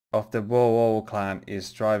of the Wo clan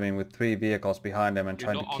is driving with 3 vehicles behind them and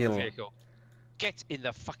You're trying not to on the kill. vehicle. Get in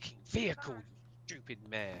the fucking vehicle, you stupid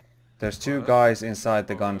mare. There's 2 guys inside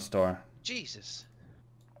the gun store. Jesus.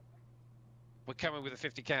 We're coming with a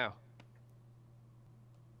 50 cal.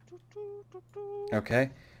 Okay.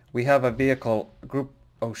 We have a vehicle group.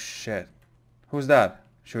 Oh shit. Who's that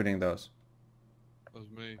shooting those? That was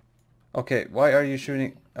me. Okay, why are you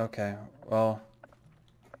shooting? Okay, well.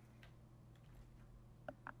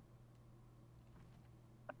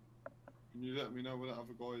 Can you let me know where that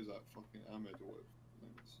other guy is at? Fucking Ahmed or whatever his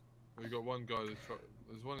name is. We got one guy.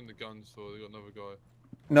 There's one in the gun store. They got another guy.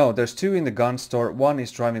 No, there's 2 in the gun store. One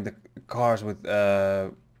is driving the cars with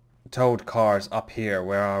towed cars up here.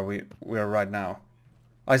 Where are we? We are right now.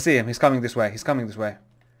 I see him. He's coming this way. He's coming this way.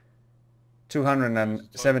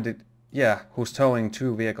 270. Yeah, who's towing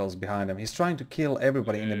 2 vehicles behind him. He's trying to kill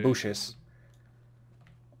everybody in the bushes.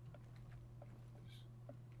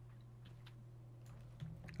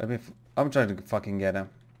 I'm trying to fucking get him.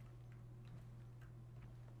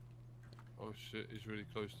 Oh shit, he's really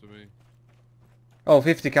close to me. Oh,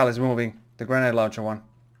 50 cal is moving. The grenade launcher one.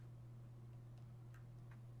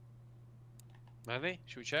 Manny,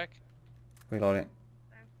 should we check? Reloading.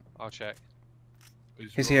 I'll check.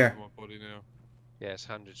 He's right here. over my body now. Yes,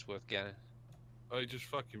 100's worth getting. Oh, he just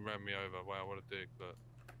fucking ran me over. Wow, what a dick, but...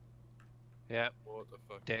 Yeah, What the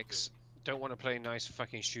fuck? dicks. Don't want to play nice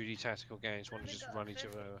fucking shooty tactical games, want to just run each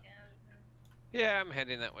other over. Yeah, I'm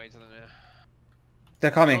heading that way to the...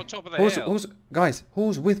 They're coming. On top of the hill. Who's guys?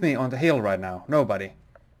 Who's with me on the hill right now? Nobody.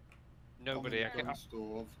 Nobody. I'm in the gun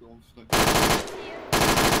store. I'm stuck.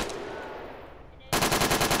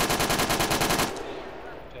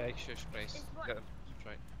 Jake, shush, please. Get him.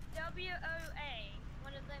 Right. WOA,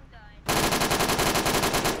 one of them guys.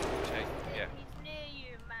 Jake, yeah. He's near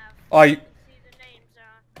you, Mav. I. See the names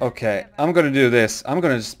are. Okay, I'm gonna do this. I'm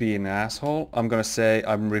gonna just be an asshole. I'm gonna say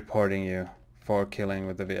I'm reporting you for killing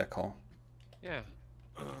with the vehicle. Yeah.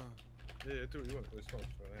 Yeah, do what you want. It's not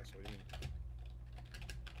for an asshole, you mean.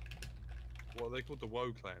 What are they called? The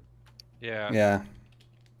Woe clan? Yeah. Yeah.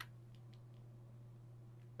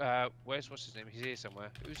 What's his name? He's here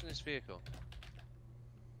somewhere. Who's in this vehicle?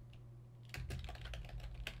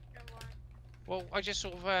 Don't worry. Well, I just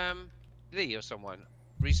saw Lee or someone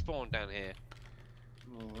respawn down here.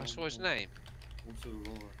 Oh, I saw his name. Also,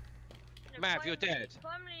 Mav, you're dead.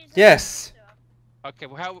 Yes. Okay,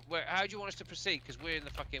 well, how do you want us to proceed? Because we're in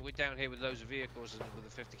the fucking, we're down here with loads of vehicles and with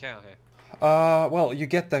a 50 cal here. Well, you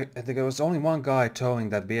get there was only one guy towing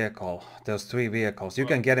that vehicle. Those 3 vehicles. You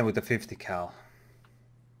can get him with the 50 cal.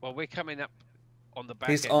 Well, we're coming up on the back.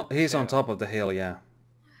 He's end on. of the He's on hill. top of the hill. Yeah.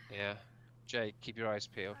 Yeah. Jake, keep your eyes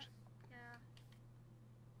peeled. Yeah.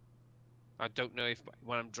 I don't know if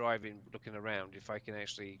when I'm driving, looking around, if I can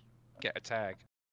actually get a tag.